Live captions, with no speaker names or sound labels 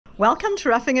Welcome to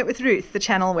Roughing It with Ruth, the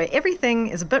channel where everything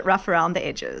is a bit rough around the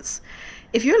edges.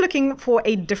 If you're looking for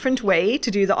a different way to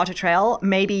do the Otter Trail,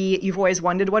 maybe you've always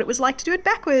wondered what it was like to do it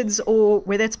backwards or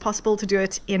whether it's possible to do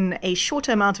it in a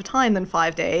shorter amount of time than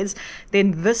 5 days,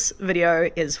 then this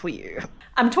video is for you.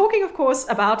 I'm talking, of course,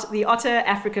 about the Otter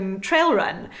African Trail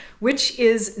Run, which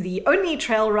is the only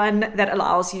trail run that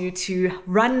allows you to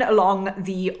run along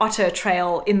the Otter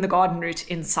Trail in the Garden Route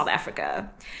in South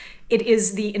Africa. It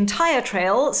is the entire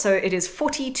trail, so it is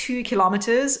 42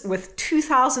 kilometers with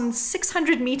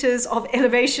 2,600 meters of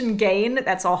elevation gain.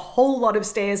 That's a whole lot of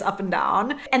stairs up and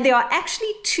down. And there are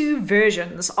actually two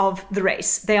versions of the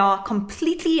race. They are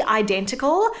completely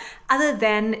identical other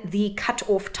than the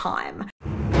cut-off time.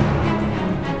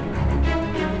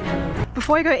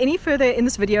 Before I go any further in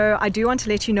this video, I do want to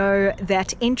let you know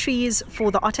that entries for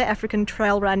the Otter African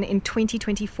Trail Run in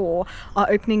 2024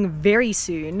 are opening very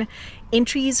soon.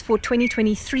 Entries for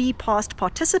 2023 past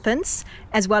participants,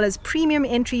 as well as premium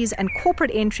entries and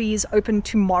corporate entries, open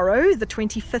tomorrow, the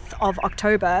 25th of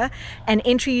October, and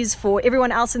entries for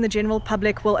everyone else in the general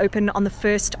public will open on the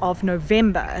 1st of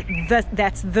November.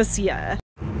 That's this year.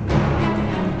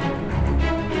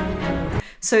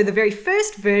 So the very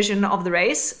first version of the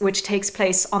race, which takes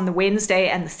place on the Wednesday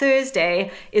and the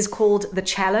Thursday, is called the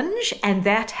Challenge, and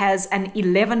that has an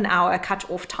 11-hour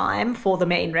cut-off time for the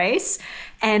main race.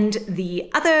 And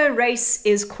the other race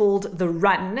is called the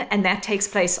Run, and that takes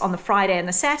place on the Friday and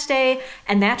the Saturday,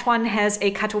 and that one has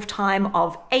a cut-off time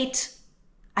of 8.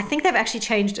 I think they've actually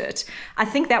changed it. I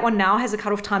think that one now has a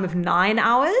cut-off time of 9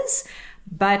 hours.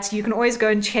 But you can always go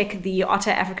and check the Otter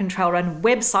African Trail Run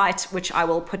website, which I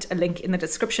will put a link in the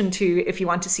description to if you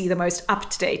want to see the most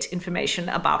up-to-date information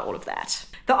about all of that.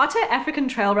 The Otter African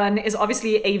Trail Run is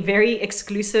obviously a very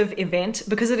exclusive event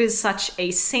because it is such a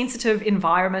sensitive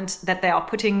environment that they are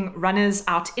putting runners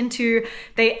out into.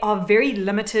 They are very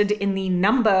limited in the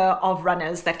number of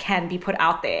runners that can be put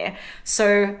out there.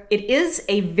 So it is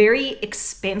a very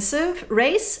expensive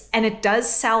race and it does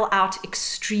sell out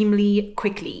extremely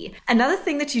quickly. Another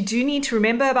thing that you do need to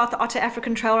remember about the Otter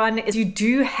African Trail Run is you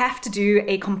do have to do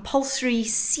a compulsory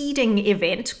seeding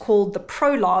event called the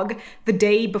prologue the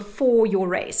day before your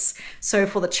race. So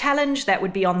for the challenge, that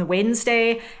would be on the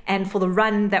Wednesday, and for the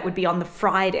run, that would be on the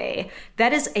Friday.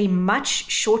 That is a much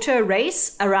shorter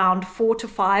race, around 4 to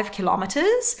 5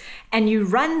 kilometers, and you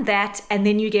run that and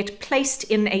then you get placed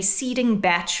in a seeding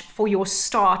batch for your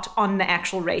start on the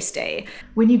actual race day.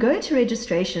 When you go to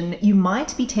registration, you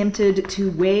might be tempted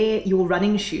to wear your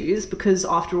running shoes because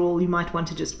after all, you might want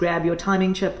to just grab your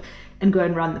timing chip and go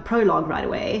and run the prologue right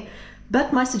away.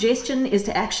 But my suggestion is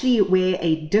to actually wear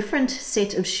a different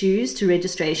set of shoes to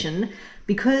registration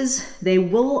because they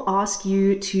will ask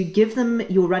you to give them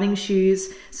your running shoes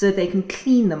so that they can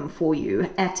clean them for you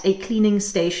at a cleaning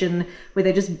station where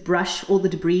they just brush all the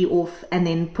debris off and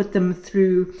then put them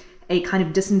through a kind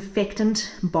of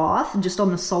disinfectant bath just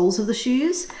on the soles of the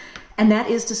shoes. And that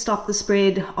is to stop the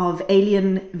spread of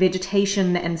alien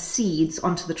vegetation and seeds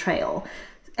onto the trail.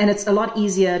 And it's a lot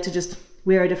easier to just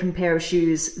wear a different pair of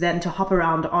shoes than to hop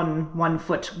around on one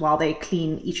foot while they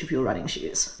clean each of your running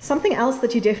shoes. Something else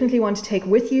that you definitely want to take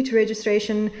with you to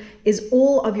registration is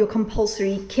all of your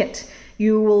compulsory kit.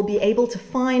 You will be able to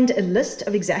find a list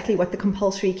of exactly what the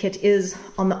compulsory kit is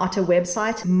on the Otter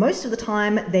website. Most of the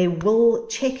time, they will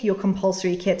check your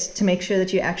compulsory kit to make sure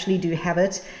that you actually do have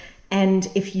it.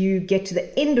 And if you get to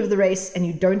the end of the race and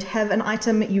you don't have an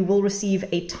item, you will receive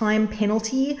a time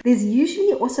penalty. There's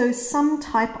usually also some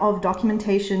type of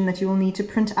documentation that you will need to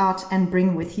print out and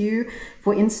bring with you.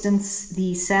 For instance,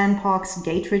 the Sandparks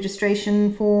gate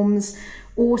registration forms,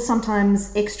 or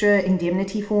sometimes extra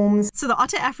indemnity forms. So the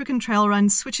Otter African Trail Run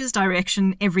switches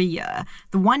direction every year.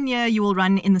 The one year you will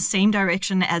run in the same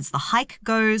direction as the hike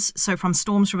goes, so from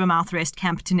Storms River Mouth Rest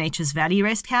Camp to Nature's Valley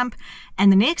Rest Camp. And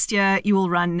the next year you will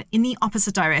run in the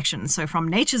opposite direction, so from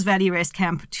Nature's Valley Rest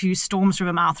Camp to Storms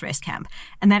River Mouth Rest Camp.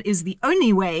 And that is the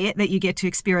only way that you get to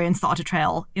experience the Otter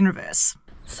Trail in reverse.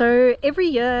 So every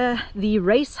year the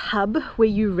race hub where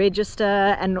you register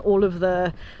and all of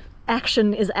the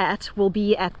action is at will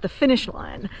be at the finish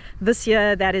line. This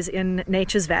year that is in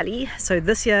Nature's Valley. So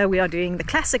this year we are doing the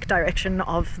classic direction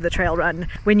of the trail run.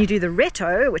 When you do the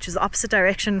Reto, which is the opposite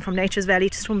direction from Nature's Valley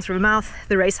to Storms River Mouth,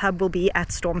 the race hub will be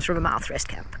at Storms River Mouth Rest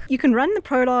Camp. You can run the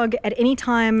prologue at any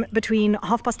time between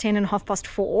 10:30 and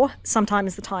 4:30.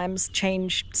 Sometimes the times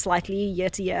change slightly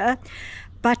year to year.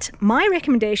 But my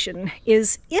recommendation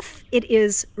is if it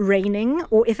is raining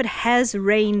or if it has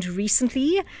rained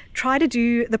recently, try to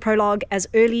do the prologue as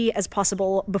early as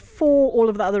possible before all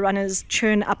of the other runners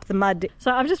churn up the mud.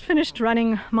 So I've just finished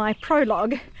running my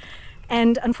prologue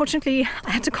And unfortunately,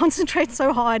 I had to concentrate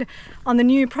so hard on the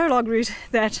new prologue route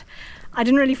that I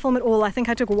didn't really film it all. I think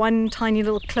I took one tiny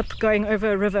little clip going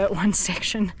over a river at one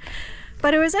section.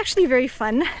 But it was actually very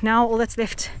fun. Now all that's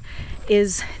left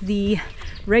is the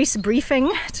race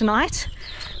briefing tonight,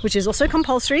 which is also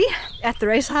compulsory at the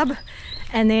race hub,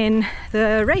 and then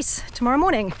the race tomorrow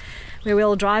morning, where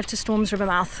we'll drive to Storms River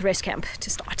Mouth Race Camp to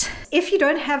start. If you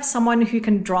don't have someone who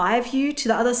can drive you to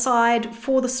the other side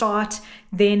for the start,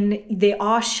 then there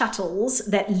are shuttles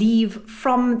that leave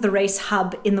from the race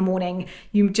hub in the morning.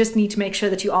 You just need to make sure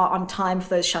that you are on time for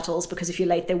those shuttles, because if you're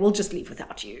late, they will just leave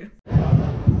without you.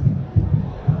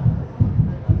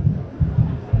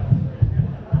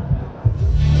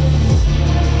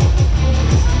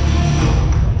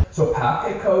 So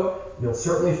pack a coat. You'll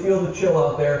certainly feel the chill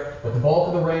out there, but the bulk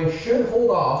of the rain should hold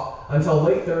off until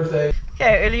late Thursday.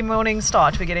 Okay, early morning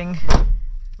start. We're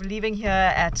leaving here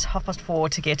at 4:30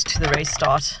 to get to the race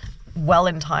start well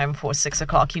in time for 6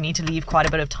 o'clock. You need to leave quite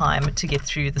a bit of time to get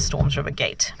through the Storms River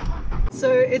gate.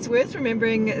 So it's worth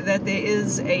remembering that there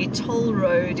is a toll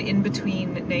road in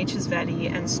between Nature's Valley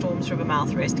and Storms River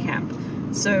Mouth Rest Camp.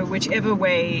 So whichever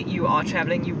way you are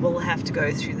traveling, you will have to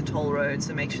go through the toll road.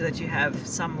 So make sure that you have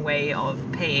some way of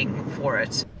paying for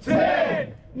it.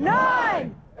 10,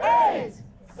 9, 8,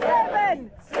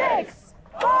 7, 6,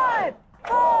 5,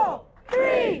 4,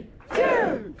 3,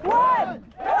 2, 1.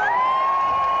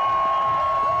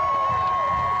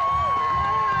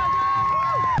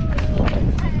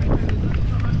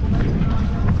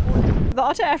 The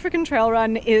Otter African Trail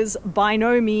Run is by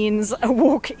no means a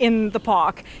walk in the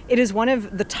park. It is one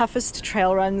of the toughest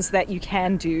trail runs that you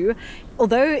can do.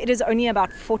 Although it is only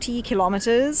about 40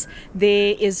 kilometers,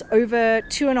 there is over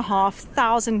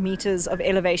 2,500 meters of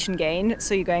elevation gain.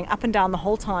 So you're going up and down the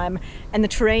whole time, and the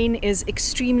terrain is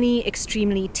extremely,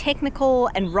 extremely technical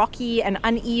and rocky and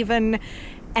uneven.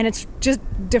 And it's just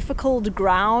difficult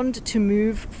ground to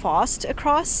move fast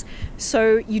across.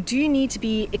 So you do need to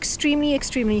be extremely,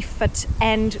 extremely fit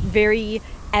and very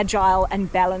agile and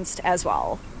balanced as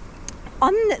well.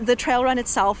 On the trail run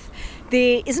itself,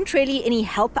 there isn't really any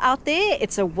help out there.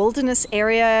 It's a wilderness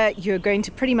area. You're going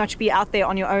to pretty much be out there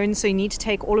on your own, so you need to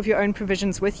take all of your own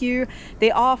provisions with you.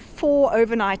 There are 4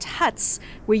 overnight huts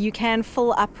where you can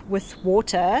fill up with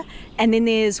water, and then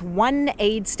there's one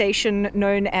aid station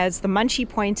known as the Munchie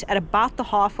Point at about the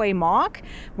halfway mark,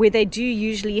 where they do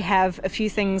usually have a few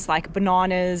things like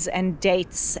bananas and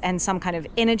dates and some kind of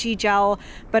energy gel,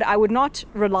 but I would not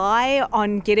rely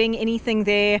on getting anything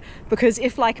there, because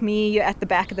if, like me, you're at the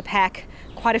back of the pack,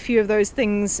 quite a few of those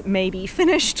things may be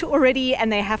finished already,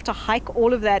 and they have to hike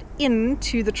all of that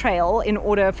into the trail in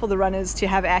order for the runners to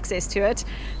have access to it.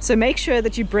 So make sure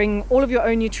that you bring all of your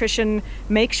own nutrition,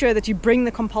 make sure that you bring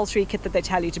the compulsory kit that they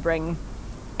tell you to bring,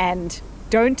 and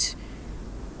don't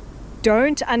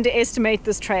underestimate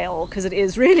this trail, because it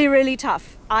is really, really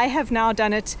tough. I have now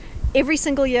done it every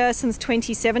single year since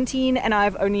 2017, and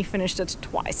I've only finished it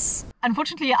twice.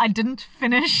 Unfortunately, I didn't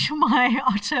finish my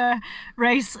Otter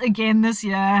race again this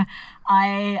year.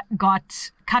 I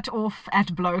got cut off at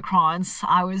Blowkrans.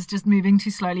 I was just moving too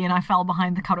slowly and I fell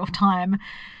behind the cutoff time.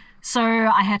 So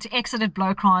I had to exit at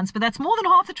Blowkrans, but that's more than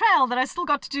half the trail that I still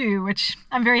got to do, which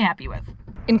I'm very happy with.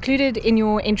 Included in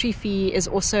your entry fee is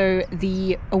also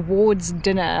the awards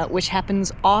dinner, which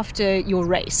happens after your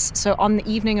race. So on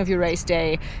the evening of your race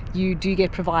day, you do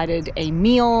get provided a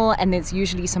meal, and there's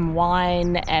usually some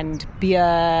wine and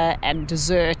beer and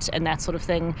dessert and that sort of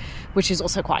thing, which is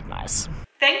also quite nice.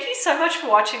 Thank you so much for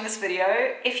watching this video.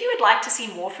 If you would like to see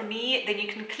more from me, then you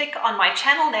can click on my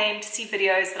channel name to see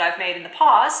videos that I've made in the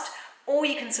past, or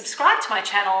you can subscribe to my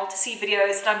channel to see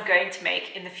videos that I'm going to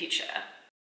make in the future.